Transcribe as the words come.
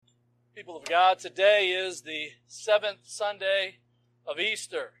People of God, today is the 7th Sunday of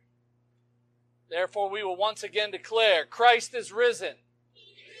Easter. Therefore, we will once again declare, Christ is risen.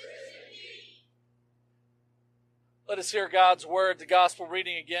 Let us hear God's word, the gospel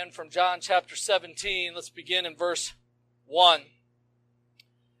reading again from John chapter 17. Let's begin in verse 1.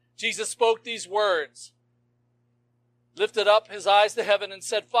 Jesus spoke these words, lifted up his eyes to heaven and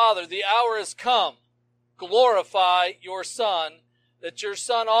said, Father, the hour is come. Glorify your Son, that your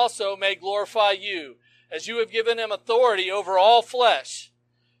Son also may glorify you, as you have given him authority over all flesh,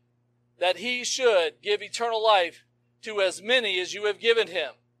 that he should give eternal life to as many as you have given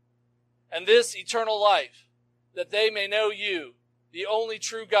him. And this eternal life, that they may know you, the only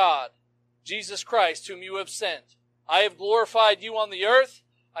true God, Jesus Christ, whom you have sent. I have glorified you on the earth.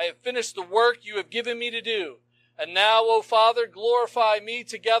 I have finished the work you have given me to do. And now, O Father, glorify me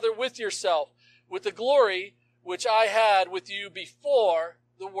together with yourself, with the glory which I had with you before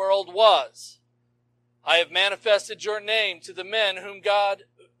the world was. I have manifested your name to the men whom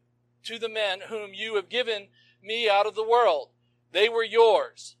you have given me out of the world. They were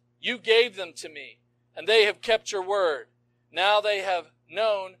yours. You gave them to me, and they have kept your word. Now they have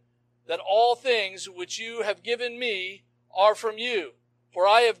known that all things which you have given me are from you. For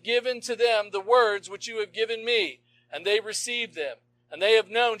I have given to them the words which you have given me, and they received them. And they have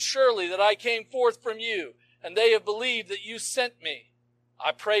known surely that I came forth from you, and they have believed that you sent me.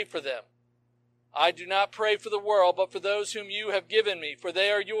 I pray for them. I do not pray for the world, but for those whom you have given me, for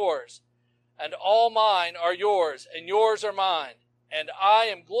they are yours. And all mine are yours, and yours are mine, and I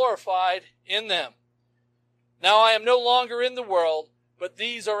am glorified in them. Now I am no longer in the world, but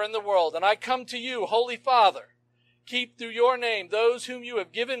these are in the world. And I come to you, Holy Father. Keep through your name those whom you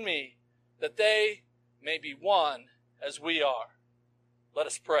have given me, that they may be one as we are. Let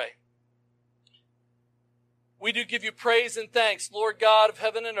us pray. We do give you praise and thanks, Lord God of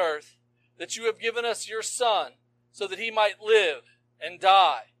heaven and earth, that you have given us your Son, so that he might live and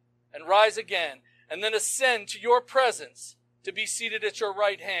die and rise again, and then ascend to your presence to be seated at your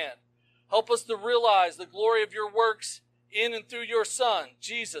right hand. Help us to realize the glory of your works in and through your Son,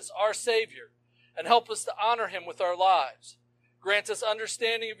 Jesus, our Savior, and help us to honor him with our lives. Grant us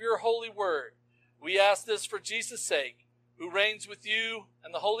understanding of your holy word. We ask this for Jesus' sake, who reigns with you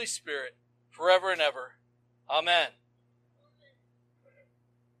and the Holy Spirit forever and ever. Amen.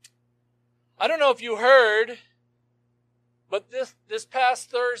 I don't know if you heard, but this past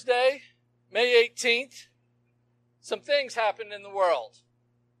Thursday, May 18th, some things happened in the world.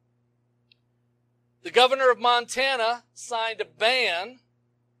 The governor of Montana signed a ban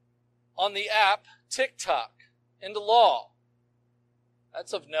on the app TikTok into law.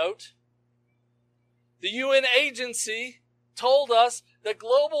 That's of note. The UN agency told us that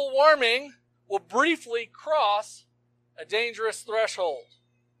global warming will briefly cross a dangerous threshold.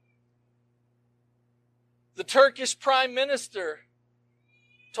 The Turkish Prime Minister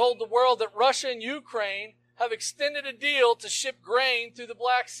told the world that Russia and Ukraine have extended a deal to ship grain through the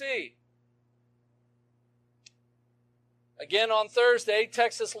Black Sea. Again on Thursday,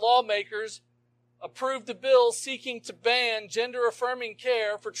 Texas lawmakers approved a bill seeking to ban gender-affirming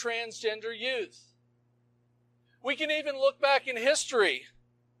care for transgender youth. We can even look back in history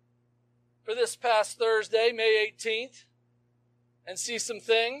for this past Thursday, May 18th, and see some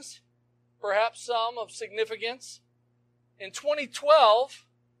things, perhaps some of significance. In 2012,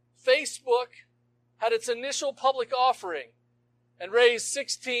 Facebook had its initial public offering and raised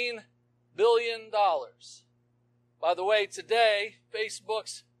 $16 billion. By the way, today,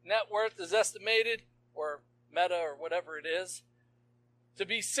 Facebook's net worth is estimated, or Meta or whatever it is, to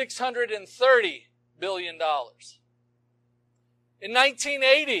be $630 billion. In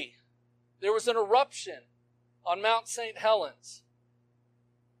 1980, there was an eruption on Mount St. Helens.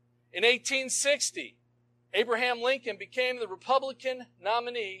 In 1860, Abraham Lincoln became the Republican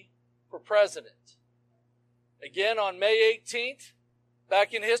nominee for president. Again, on May 18th,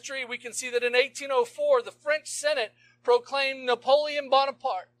 back in history, we can see that in 1804, the French Senate proclaimed Napoleon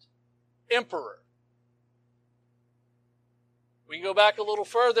Bonaparte emperor. We can go back a little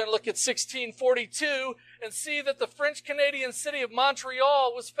further and look at 1642 and see that the French-Canadian city of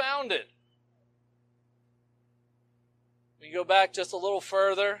Montreal was founded. We can go back just a little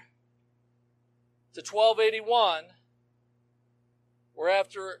further to 1281, where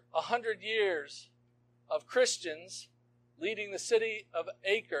after 100 years of Christians leading the city of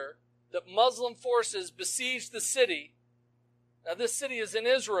Acre, that Muslim forces besieged the city. Now this city is in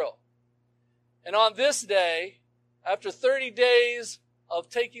Israel. And on this day, after 30 days of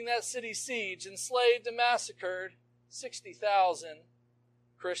taking that city siege, enslaved and massacred 60,000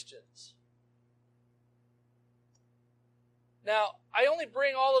 Christians. Now, I only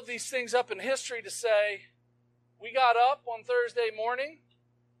bring all of these things up in history to say, we got up on Thursday morning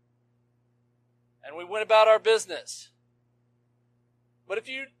and we went about our business. But if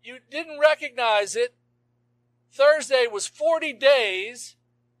you didn't recognize it, Thursday was 40 days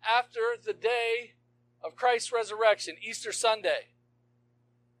after the day of Christ's resurrection, Easter Sunday.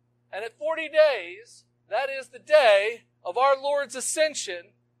 And at 40 days, that is the day of our Lord's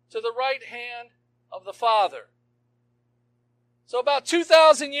ascension to the right hand of the Father. So about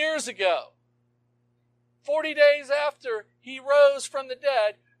 2,000 years ago, 40 days after he rose from the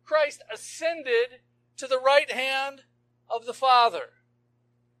dead, Christ ascended to the right hand of the Father,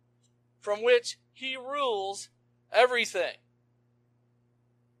 from which he rules everything.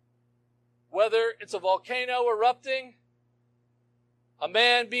 Whether it's a volcano erupting, a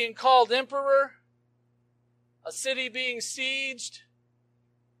man being called emperor, a city being sieged,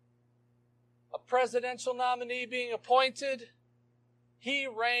 a presidential nominee being appointed, he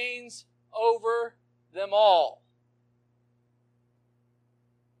reigns over them all.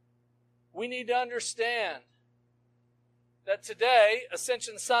 We need to understand that today,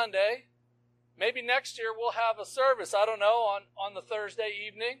 Ascension Sunday, maybe next year we'll have a service, I don't know, on the Thursday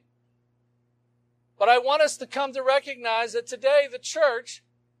evening. But I want us to come to recognize that today the church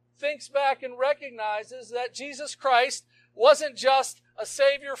thinks back and recognizes that Jesus Christ wasn't just a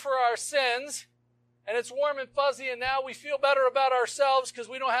Savior for our sins, and it's warm and fuzzy, and now we feel better about ourselves because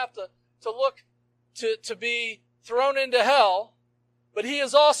we don't have to look to be thrown into hell, but he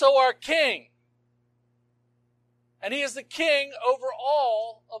is also our King. And he is the King over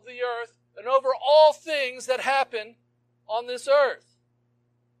all of the earth and over all things that happen on this earth.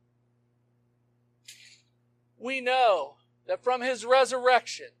 We know that from his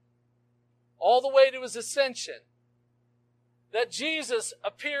resurrection all the way to his ascension, that Jesus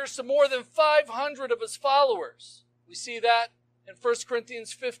appears to more than 500 of his followers. We see that in 1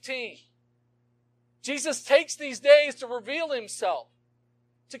 Corinthians 15. Jesus takes these days to reveal himself,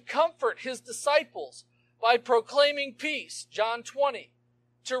 to comfort his disciples by proclaiming peace, John 20,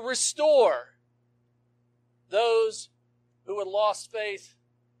 to restore those who had lost faith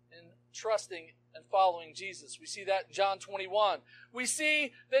in trusting and following Jesus. We see that in John 21. We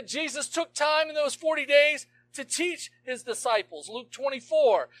see that Jesus took time in those 40 days to teach his disciples, Luke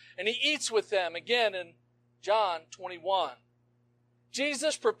 24, and he eats with them again in John 21.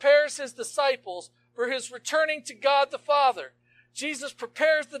 Jesus prepares his disciples for his returning to God the Father. Jesus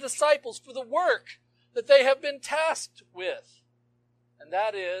prepares the disciples for the work that they have been tasked with, and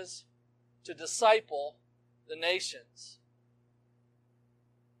that is to disciple the nations.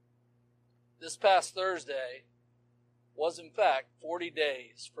 This past Thursday was in fact 40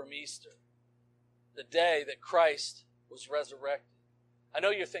 days from Easter, the day that Christ was resurrected. I know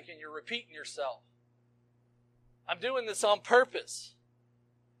you're thinking you're repeating yourself. I'm doing this on purpose.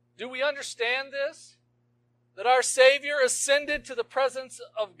 Do we understand this? That our Savior ascended to the presence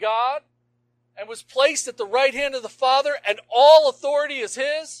of God and was placed at the right hand of the Father, and all authority is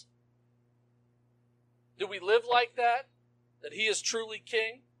his? Do we live like that? That he is truly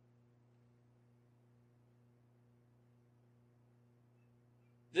King?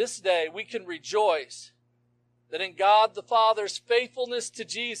 This day we can rejoice that in God the Father's faithfulness to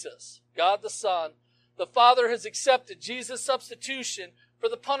Jesus, God the Son, the Father has accepted Jesus' substitution for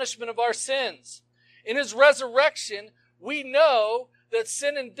the punishment of our sins. In his resurrection, we know that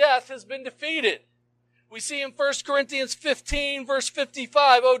sin and death has been defeated. We see in 1 Corinthians 15, verse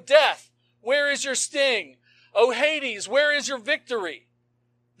 55, O death, where is your sting? O Hades, where is your victory?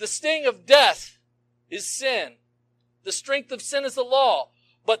 The sting of death is sin. The strength of sin is the law.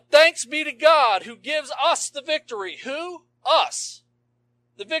 But thanks be to God who gives us the victory. Who? Us.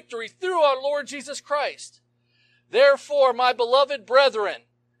 The victory through our Lord Jesus Christ. Therefore, my beloved brethren,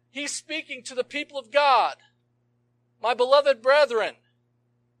 he's speaking to the people of God. My beloved brethren,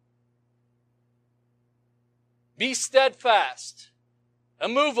 be steadfast,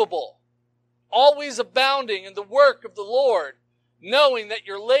 immovable, always abounding in the work of the Lord, knowing that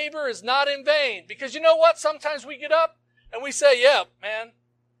your labor is not in vain. Because you know what? Sometimes we get up and we say, yeah, man,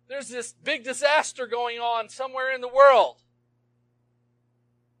 there's this big disaster going on somewhere in the world.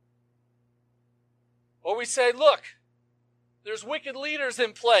 Or we say, look, there's wicked leaders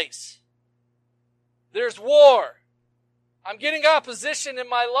in place. There's war. I'm getting opposition in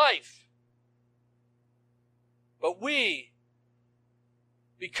my life. But we,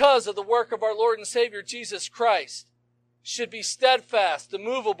 because of the work of our Lord and Savior Jesus Christ, should be steadfast,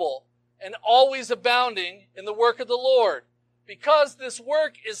 immovable, and always abounding in the work of the Lord, because this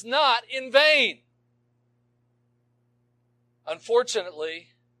work is not in vain. Unfortunately,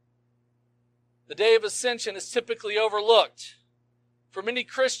 The day of Ascension is typically overlooked. For many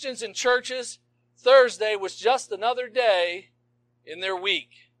Christians and churches, Thursday was just another day in their week.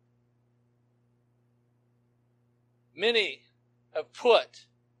 Many have put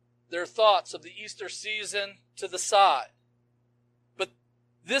their thoughts of the Easter season to the side. But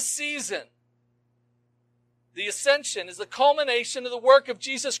this season, the Ascension, is the culmination of the work of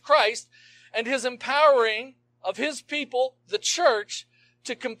Jesus Christ and His empowering of His people, the church,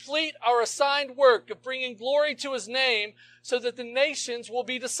 to complete our assigned work of bringing glory to His name so that the nations will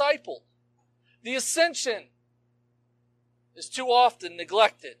be discipled. The Ascension is too often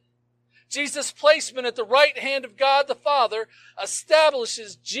neglected. Jesus' placement at the right hand of God the Father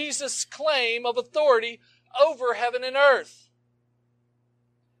establishes Jesus' claim of authority over heaven and earth.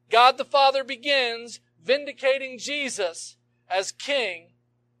 God the Father begins vindicating Jesus as King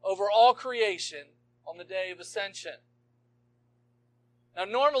over all creation on the day of Ascension. Now,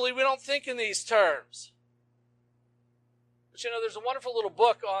 normally we don't think in these terms. But there's a wonderful little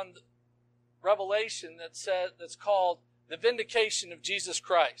book on Revelation that's called The Vindication of Jesus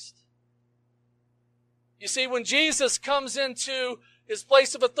Christ. You see, when Jesus comes into His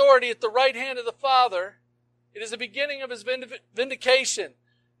place of authority at the right hand of the Father, it is the beginning of His vindication,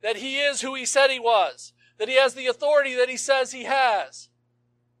 that He is who He said He was, that He has the authority that He says He has.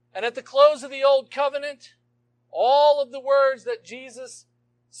 And at the close of the Old Covenant, all of the words that Jesus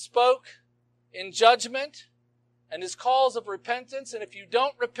spoke in judgment and His calls of repentance, and if you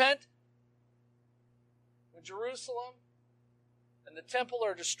don't repent, when Jerusalem and the temple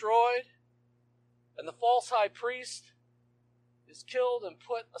are destroyed, and the false high priest is killed and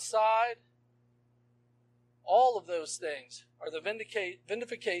put aside, all of those things are the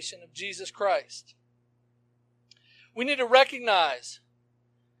vindication of Jesus Christ. We need to recognize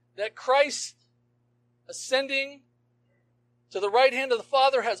that Christ ascending to the right hand of the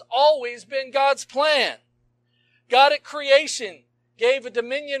Father has always been God's plan. God at creation gave a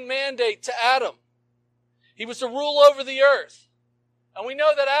dominion mandate to Adam. He was to rule over the earth. And we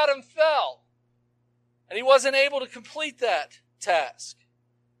know that Adam fell, and he wasn't able to complete that task.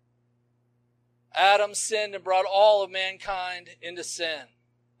 Adam sinned and brought all of mankind into sin.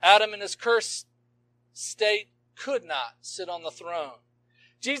 Adam in his cursed state could not sit on the throne.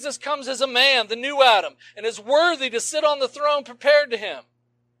 Jesus comes as a man, the new Adam, and is worthy to sit on the throne prepared to Him.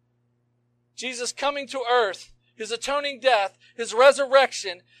 Jesus coming to earth, His atoning death, His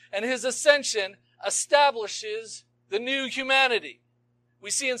resurrection, and His ascension establishes the new humanity. We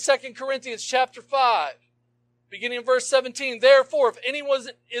see in 2 Corinthians chapter 5, beginning in verse 17, therefore, if anyone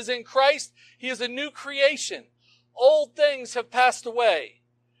is in Christ, he is a new creation. Old things have passed away.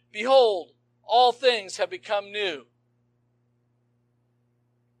 Behold, all things have become new.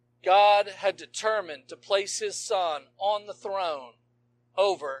 God had determined to place His Son on the throne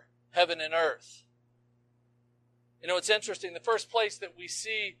over heaven and earth. It's interesting. The first place that we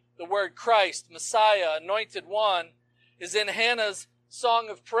see the word Christ, Messiah, Anointed One, is in Hannah's song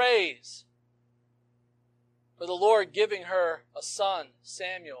of praise for the Lord giving her a son,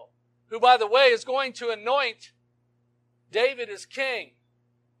 Samuel, who, by the way, is going to anoint David as king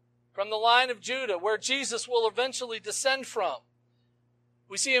from the line of Judah, where Jesus will eventually descend from.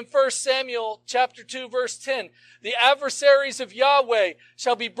 We see in 1 Samuel chapter 2, verse 10, the adversaries of Yahweh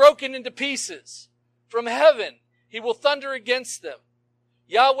shall be broken into pieces. From heaven He will thunder against them.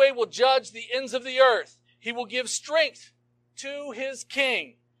 Yahweh will judge the ends of the earth. He will give strength to His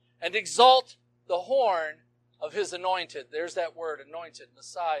king and exalt the horn of His anointed. There's that word, anointed,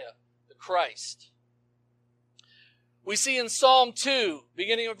 Messiah, the Christ. We see in Psalm 2,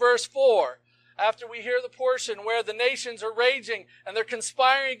 beginning in verse 4, after we hear the portion where the nations are raging and they're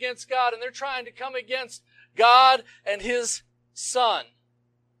conspiring against God and they're trying to come against God and His Son,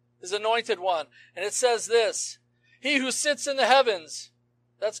 His anointed one. And it says this, He who sits in the heavens,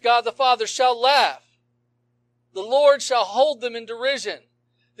 that's God the Father, shall laugh. The Lord shall hold them in derision.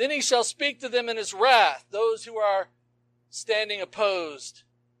 Then He shall speak to them in His wrath, those who are standing opposed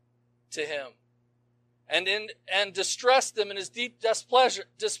to Him, and distress them in His deep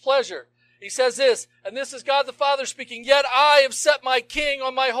displeasure. He says this, and this is God the Father speaking, yet I have set my king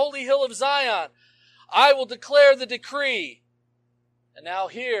on my holy hill of Zion. I will declare the decree. And now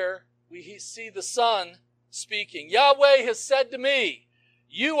here we see the Son speaking. Yahweh has said to me,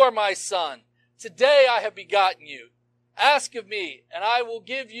 you are my son. Today I have begotten you. Ask of me, and I will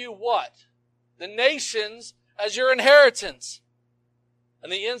give you what? The nations as your inheritance,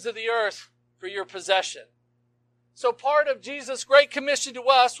 and the ends of the earth for your possession. So part of Jesus' great commission to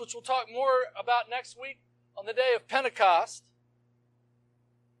us, which we'll talk more about next week on the day of Pentecost,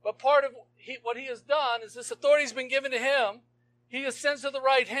 but part of what He has done is this authority has been given to Him. He ascends to the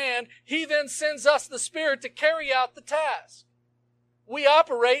right hand. He then sends us the Spirit to carry out the task. We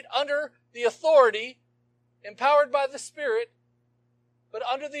operate under the authority, empowered by the Spirit, but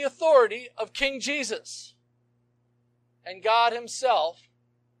under the authority of King Jesus. And God himself,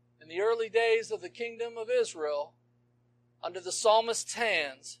 in the early days of the kingdom of Israel, under the psalmist's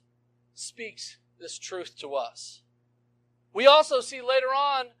hands, speaks this truth to us. We also see later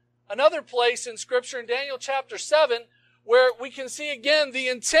on another place in Scripture in Daniel chapter 7 where we can see again the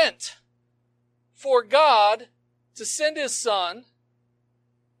intent for God to send his Son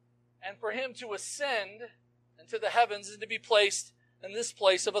and for him to ascend into the heavens and to be placed in this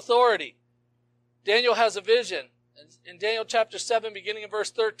place of authority. Daniel has a vision. In Daniel chapter 7, beginning in verse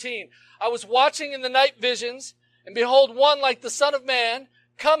 13, I was watching in the night visions, and behold, one like the Son of Man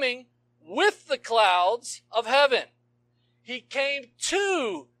coming with the clouds of heaven. He came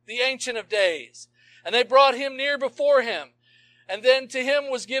to the Ancient of Days, and they brought him near before him. And then to him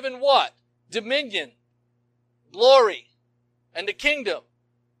was given what? Dominion, glory, and a kingdom.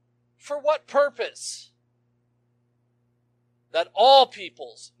 For what purpose? That all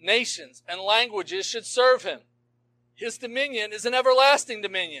peoples, nations, and languages should serve him. His dominion is an everlasting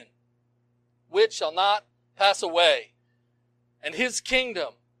dominion, which shall not pass away. And his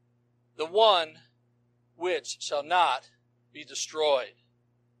kingdom, the one which shall not be destroyed.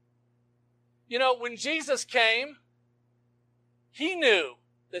 You know, when Jesus came, he knew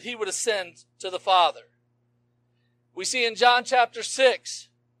that he would ascend to the Father. We see in John chapter 6,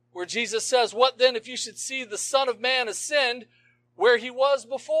 where Jesus says, what then if you should see the Son of Man ascend where he was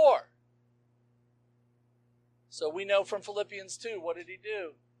before? So we know from Philippians 2, what did he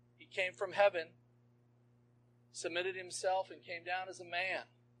do? He came from heaven, submitted himself, and came down as a man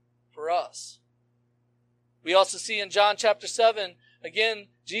for us. We also see in John chapter 7, again,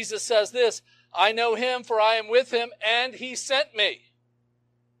 Jesus says this, I know him, for I am with him, and he sent me.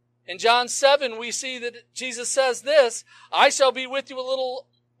 In John 7, we see that Jesus says this, I shall be with you a little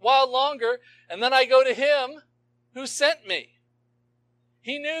while longer, and then I go to him who sent me.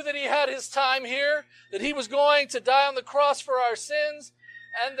 He knew that he had his time here, that he was going to die on the cross for our sins,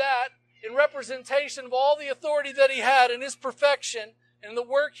 and that in representation of all the authority that he had in his perfection and the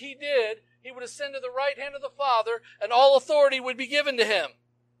work he did, he would ascend to the right hand of the Father, and all authority would be given to him.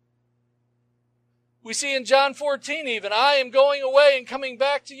 We see in John 14 even, I am going away and coming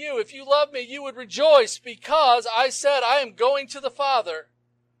back to you. If you love me, you would rejoice, because I said I am going to the Father,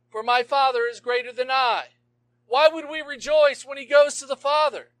 for my Father is greater than I. Why would we rejoice when he goes to the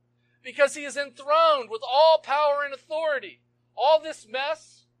Father? Because he is enthroned with all power and authority. All this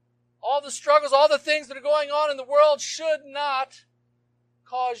mess, all the struggles, all the things that are going on in the world should not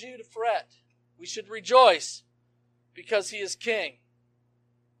cause you to fret. We should rejoice because he is king.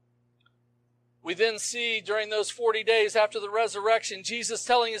 We then see during those 40 days after the resurrection, Jesus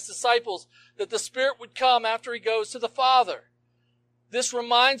telling his disciples that the Spirit would come after he goes to the Father. This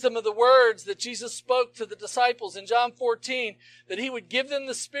reminds them of the words that Jesus spoke to the disciples in John 14, that he would give them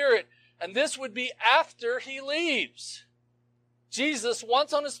the Spirit, and this would be after he leaves. Jesus,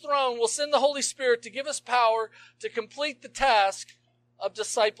 once on his throne, will send the Holy Spirit to give us power to complete the task of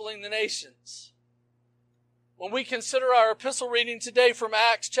discipling the nations. When we consider our epistle reading today from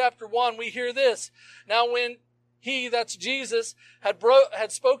Acts chapter 1, we hear this. Now when he, that's Jesus,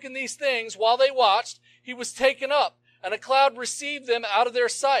 had spoken these things while they watched, he was taken up, and a cloud received them out of their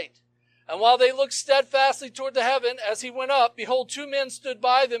sight. And while they looked steadfastly toward the heaven as he went up, behold, two men stood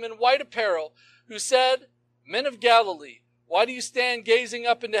by them in white apparel, who said, Men of Galilee, why do you stand gazing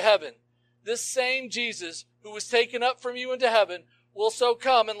up into heaven? This same Jesus, who was taken up from you into heaven, will so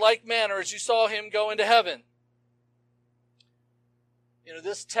come in like manner as you saw him go into heaven. You know,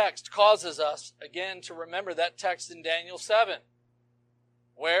 this text causes us, again, to remember that text in Daniel 7,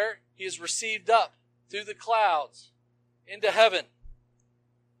 where he is received up through the clouds into heaven.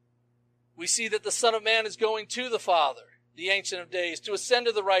 We see that the Son of Man is going to the Father, the Ancient of Days, to ascend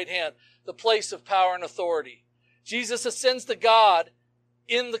to the right hand, the place of power and authority. Jesus ascends to God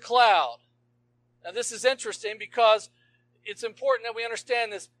in the cloud. Now this is interesting because it's important that we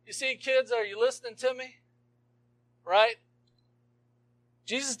understand this. You see, kids, are you listening to me? Right?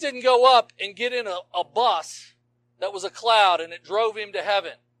 Jesus didn't go up and get in a bus that was a cloud and it drove him to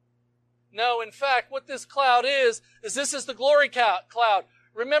heaven. No, in fact, what this cloud is this is the glory cloud.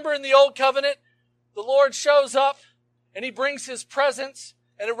 Remember in the Old Covenant, the Lord shows up and he brings his presence,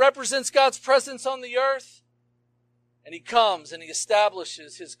 and it represents God's presence on the earth. And he comes and he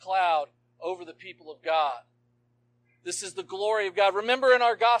establishes his cloud over the people of God. This is the glory of God. Remember in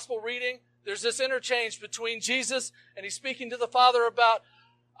our gospel reading, there's this interchange between Jesus and he's speaking to the Father about,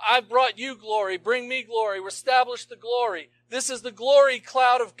 I've brought you glory, bring me glory, establish the glory. This is the glory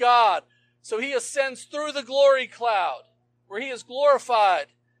cloud of God. So he ascends through the glory cloud, where he is glorified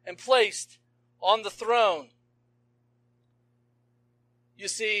and placed on the throne. You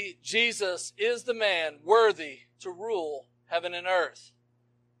see, Jesus is the man worthy to rule heaven and earth.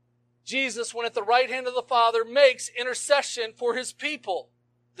 Jesus, when at the right hand of the Father, makes intercession for his people,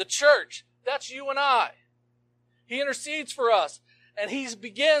 the church. That's you and I. He intercedes for us, and he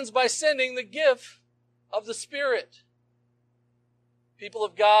begins by sending the gift of the Spirit. People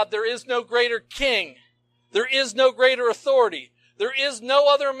of God, there is no greater king. There is no greater authority. There is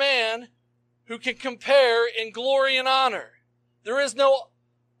no other man who can compare in glory and honor. There is no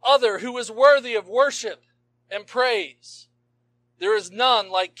other who is worthy of worship and praise. There is none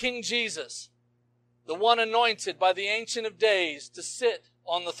like King Jesus, the one anointed by the Ancient of Days to sit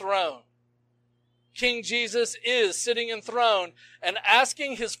on the throne. King Jesus is sitting enthroned and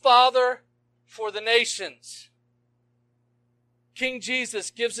asking his Father for the nations. King Jesus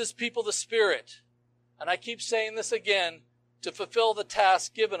gives his people the Spirit, and I keep saying this again, to fulfill the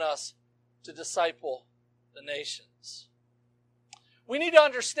task given us to disciple the nations. We need to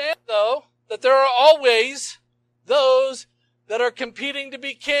understand, though, that there are always those that are competing to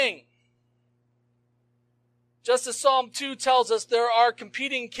be king. Just as Psalm 2 tells us, there are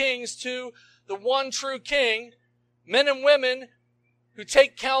competing kings to the one true king, men and women who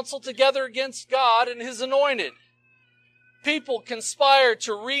take counsel together against God and his anointed. People conspire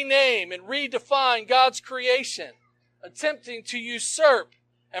to rename and redefine God's creation, attempting to usurp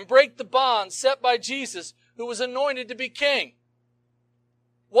and break the bonds set by Jesus, who was anointed to be king.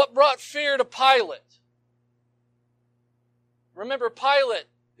 What brought fear to Pilate? Remember, Pilate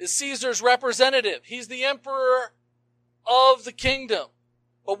is Caesar's representative. He's the emperor of the kingdom.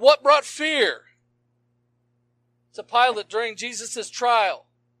 But what brought fear to Pilate during Jesus' trial?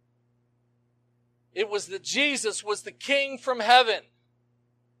 It was that Jesus was the king from heaven.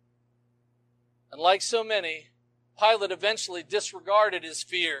 And like so many, Pilate eventually disregarded his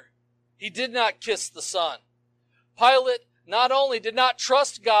fear. He did not kiss the Son. Pilate not only did not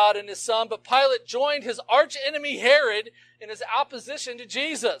trust God and his Son, but Pilate joined his archenemy Herod in his opposition to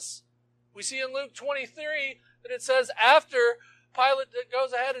Jesus. We see in Luke 23 that it says after Pilate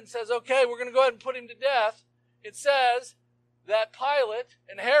goes ahead and says, okay, we're going to go ahead and put him to death, it says that Pilate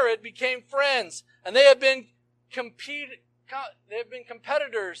and Herod became friends, and they have been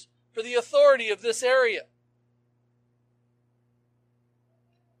competitors for the authority of this area.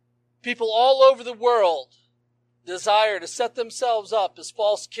 People all over the world desire to set themselves up as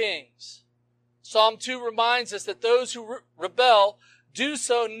false kings. Psalm 2 reminds us that those who rebel do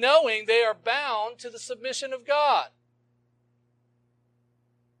so knowing they are bound to the submission of God.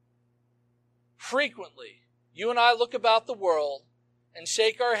 Frequently, you and I look about the world and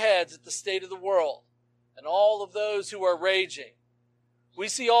shake our heads at the state of the world and all of those who are raging. We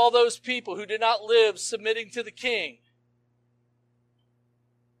see all those people who did not live submitting to the king.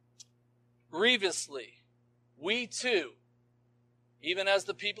 Grievously, we too, even as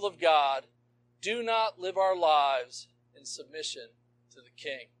the people of God, do not live our lives in submission to the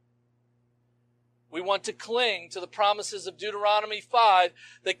king. We want to cling to the promises of Deuteronomy 5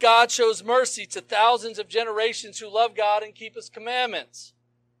 that God shows mercy to thousands of generations who love God and keep his commandments.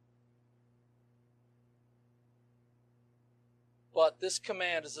 But this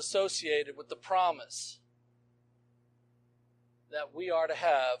command is associated with the promise that we are to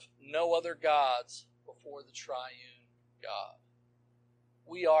have no other gods before the triune God.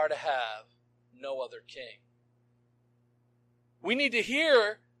 We are to have no other king. We need to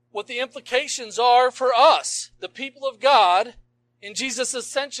hear what the implications are for us, the people of God, in Jesus'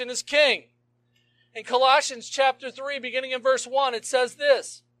 ascension as king. In Colossians chapter 3, beginning in verse 1, it says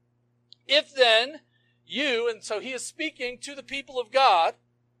this, if then you, and so he is speaking to the people of God,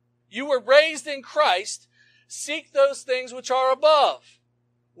 you were raised in Christ, seek those things which are above,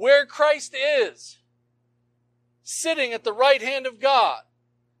 where Christ is, sitting at the right hand of God.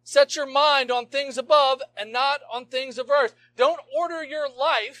 Set your mind on things above and not on things of earth. Don't order your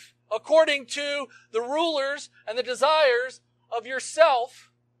life according to the rulers and the desires of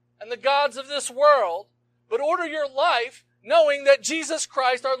yourself and the gods of this world, but order your life knowing that Jesus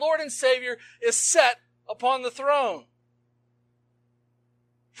Christ, our Lord and Savior, is set upon the throne.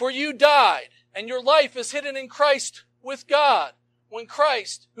 For you died, and your life is hidden in Christ with God. When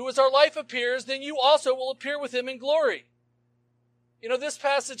Christ, who is our life, appears, then you also will appear with him in glory. You know, this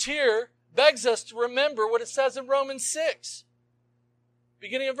passage here begs us to remember what it says in Romans 6,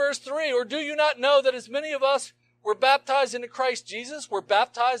 beginning in verse 3. Or do you not know that as many of us were baptized into Christ Jesus, were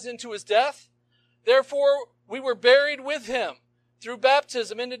baptized into his death? Therefore, we were buried with him through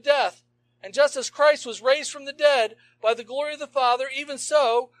baptism into death, And just as Christ was raised from the dead by the glory of the Father, even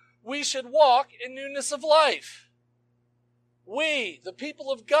so we should walk in newness of life. We, the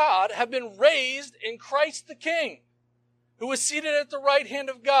people of God, have been raised in Christ the King, who is seated at the right hand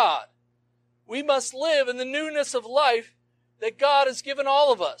of God. We must live in the newness of life that God has given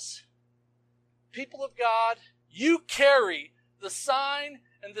all of us. People of God, you carry the sign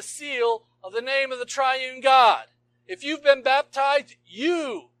and the seal of the name of the triune God. If you've been baptized,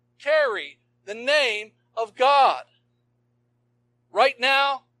 you carry the name of God. Right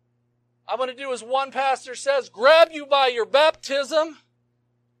now, I'm going to do as one pastor says, grab you by your baptism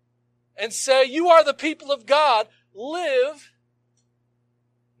and say, you are the people of God. Live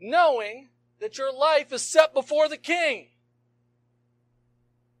knowing that your life is set before the King.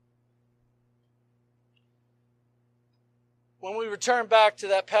 When we return back to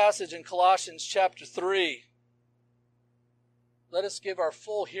that passage in Colossians chapter 3, let us give our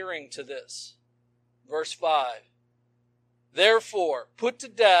full hearing to this. Verse 5. Therefore, put to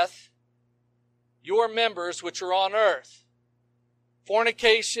death your members which are on earth: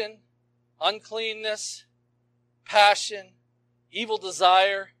 fornication, uncleanness, passion, evil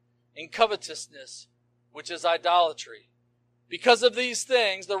desire, and covetousness, which is idolatry. Because of these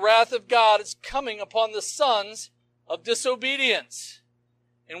things, the wrath of God is coming upon the sons of disobedience,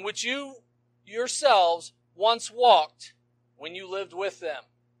 in which you yourselves once walked when you lived with them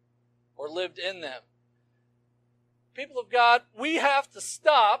or lived in them. People of God, we have to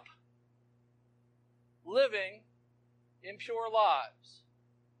stop living impure lives.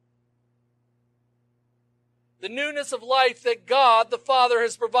 The newness of life that God the Father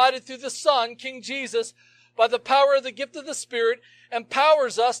has provided through the Son, King Jesus, by the power of the gift of the Spirit,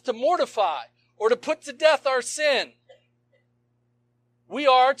 empowers us to mortify or to put to death our sin. We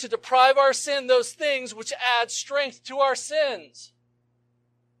are to deprive our sin those things which add strength to our sins.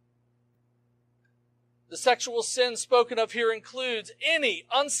 The sexual sin spoken of here includes any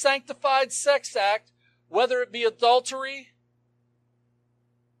unsanctified sex act, whether it be adultery,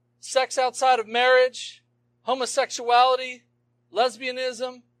 sex outside of marriage, homosexuality,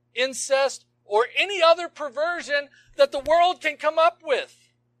 lesbianism, incest, or any other perversion that the world can come up with.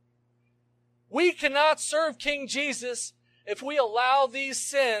 We cannot serve King Jesus if we allow these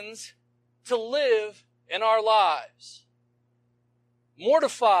sins to live in our lives.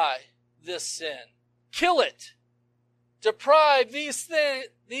 Mortify this sin. Kill it. Deprive these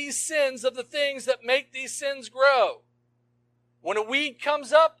sins of the things that make these sins grow. When a weed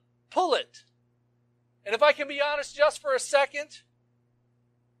comes up, pull it. And if I can be honest just for a second,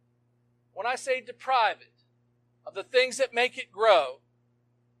 when I say deprive it of the things that make it grow,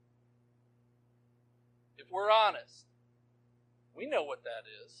 if we're honest, we know what that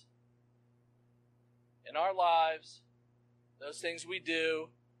is. In our lives, those things we do,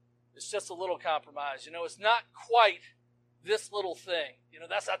 it's just a little compromise. It's not quite this little thing.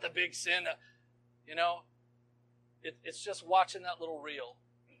 That's not the big sin. It's just watching that little reel.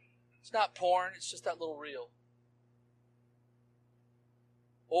 It's not porn, it's just that little reel.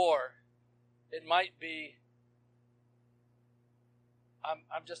 Or it might be,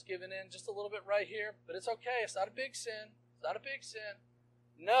 I'm just giving in just a little bit right here, but it's okay. It's not a big sin. It's not a big sin.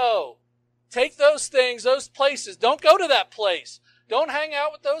 No. Take those things, those places. Don't go to that place. Don't hang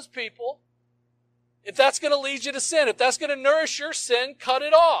out with those people. If that's going to lead you to sin, if that's going to nourish your sin, cut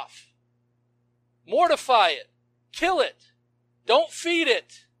it off. Mortify it. Kill it. Don't feed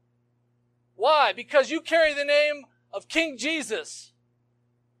it. Why? Because you carry the name of King Jesus.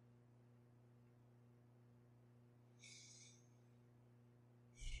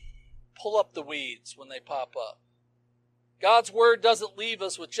 Pull up the weeds when they pop up. God's word doesn't leave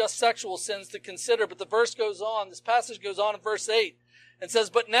us with just sexual sins to consider, but the verse goes on, this passage goes on in verse 8, and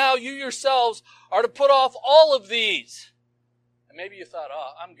says, but now you yourselves are to put off all of these. And maybe you thought,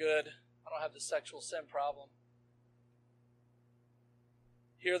 I'm good. I don't have the sexual sin problem.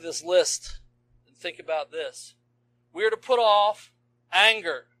 Hear this list and think about this. We are to put off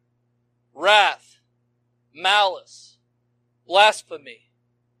anger, wrath, malice, blasphemy,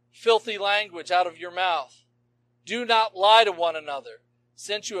 filthy language out of your mouth. Do not lie to one another,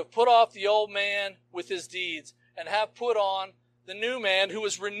 since you have put off the old man with his deeds, and have put on the new man, who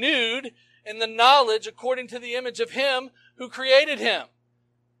is renewed in the knowledge according to the image of him who created him.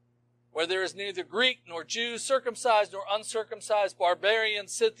 Where there is neither Greek nor Jew, circumcised nor uncircumcised, barbarian,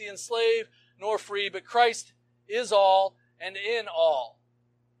 Scythian, slave, nor free, but Christ is all and in all.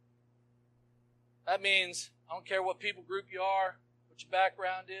 That means, I don't care what people group you are, what your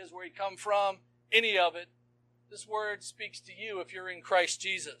background is, where you come from, any of it. This word speaks to you if you're in Christ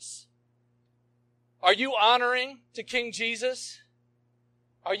Jesus. Are you honoring to King Jesus?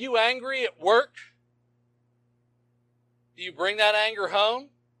 Are you angry at work? Do you bring that anger home?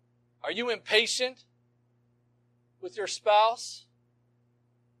 Are you impatient with your spouse?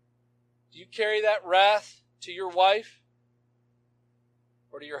 Do you carry that wrath to your wife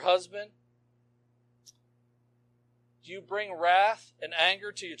or to your husband? Do you bring wrath and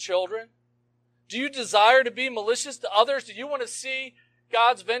anger to your children? Do you desire to be malicious to others? Do you want to see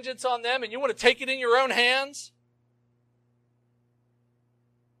God's vengeance on them and you want to take it in your own hands?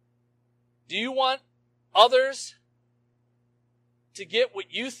 Do you want others to get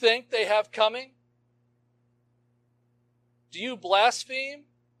what you think they have coming? Do you blaspheme?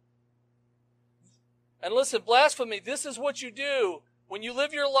 And listen, blasphemy, this is what you do when you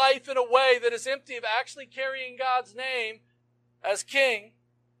live your life in a way that is empty of actually carrying God's name as king,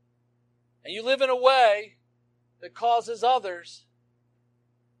 and you live in a way that causes others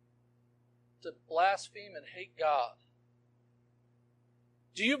to blaspheme and hate God.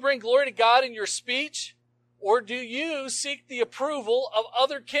 Do you bring glory to God in your speech, or do you seek the approval of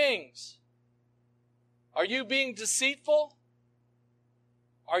other kings? Are you being deceitful?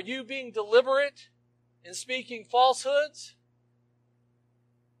 Are you being deliberate in speaking falsehoods?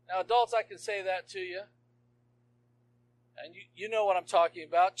 Now, adults, I can say that to you. And you know what I'm talking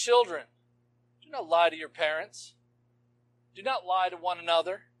about. Children, do not lie to your parents. Do not lie to one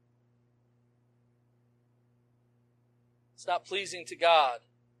another. It's not pleasing to God.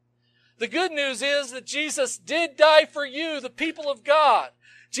 The good news is that Jesus did die for you, the people of God.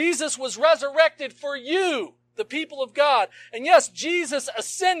 Jesus was resurrected for you, the people of God. And yes, Jesus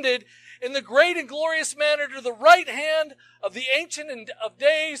ascended in the great and glorious manner to the right hand of the Ancient of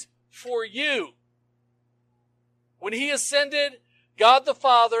Days for you. When he ascended, God the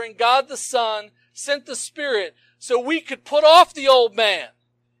Father and God the Son sent the Spirit so we could put off the old man.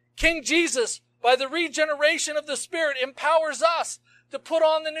 King Jesus, by the regeneration of the Spirit, empowers us to put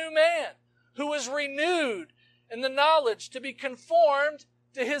on the new man, who is renewed in the knowledge to be conformed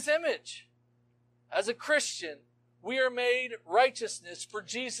to his image. As a Christian, we are made righteousness for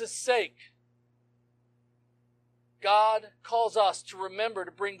Jesus' sake. God calls us to remember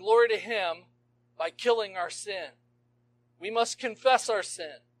to bring glory to him by killing our sin. We must confess our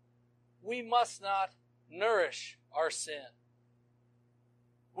sin. We must not nourish our sin.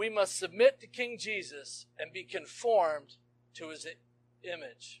 We must submit to King Jesus and be conformed to his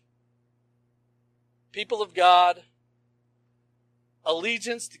image. People of God,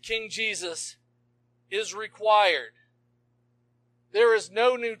 allegiance to King Jesus is required. There is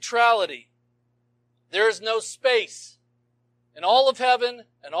no neutrality. There is no space in all of heaven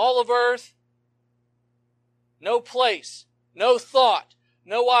and all of earth. No place, no thought,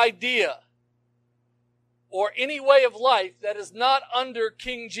 no idea, or any way of life that is not under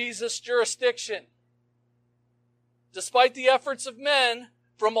King Jesus' jurisdiction. Despite the efforts of men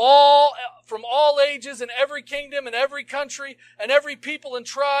from all ages and every kingdom and every country and every people and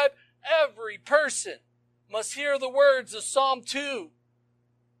tribe, every person must hear the words of Psalm 2,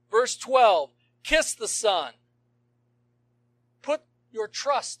 verse 12. Kiss the Son. Put your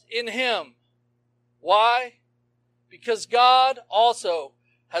trust in him. Why? Because God also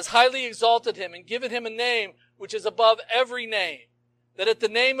has highly exalted him and given him a name which is above every name, that at the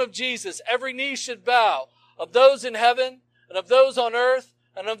name of Jesus every knee should bow, of those in heaven and of those on earth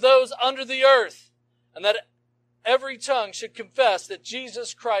and of those under the earth, and that every tongue should confess that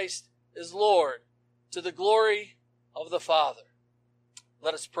Jesus Christ is Lord, to the glory of the Father.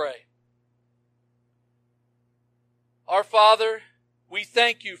 Let us pray. Our Father, we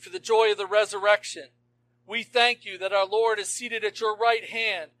thank you for the joy of the resurrection. We thank you that our Lord is seated at your right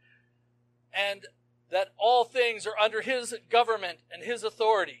hand and that all things are under his government and his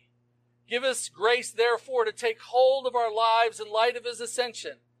authority. Give us grace, therefore, to take hold of our lives in light of his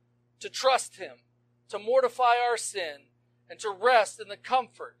ascension, to trust him, to mortify our sin, and to rest in the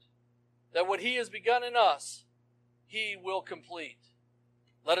comfort that what he has begun in us, he will complete.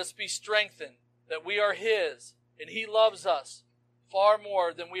 Let us be strengthened that we are his, and he loves us far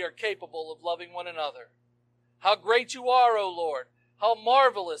more than we are capable of loving one another. How great you are, O Lord! How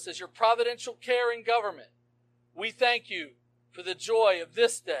marvelous is your providential care and government! We thank you for the joy of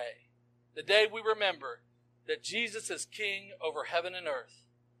this day, the day we remember that Jesus is King over heaven and earth.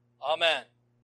 Amen.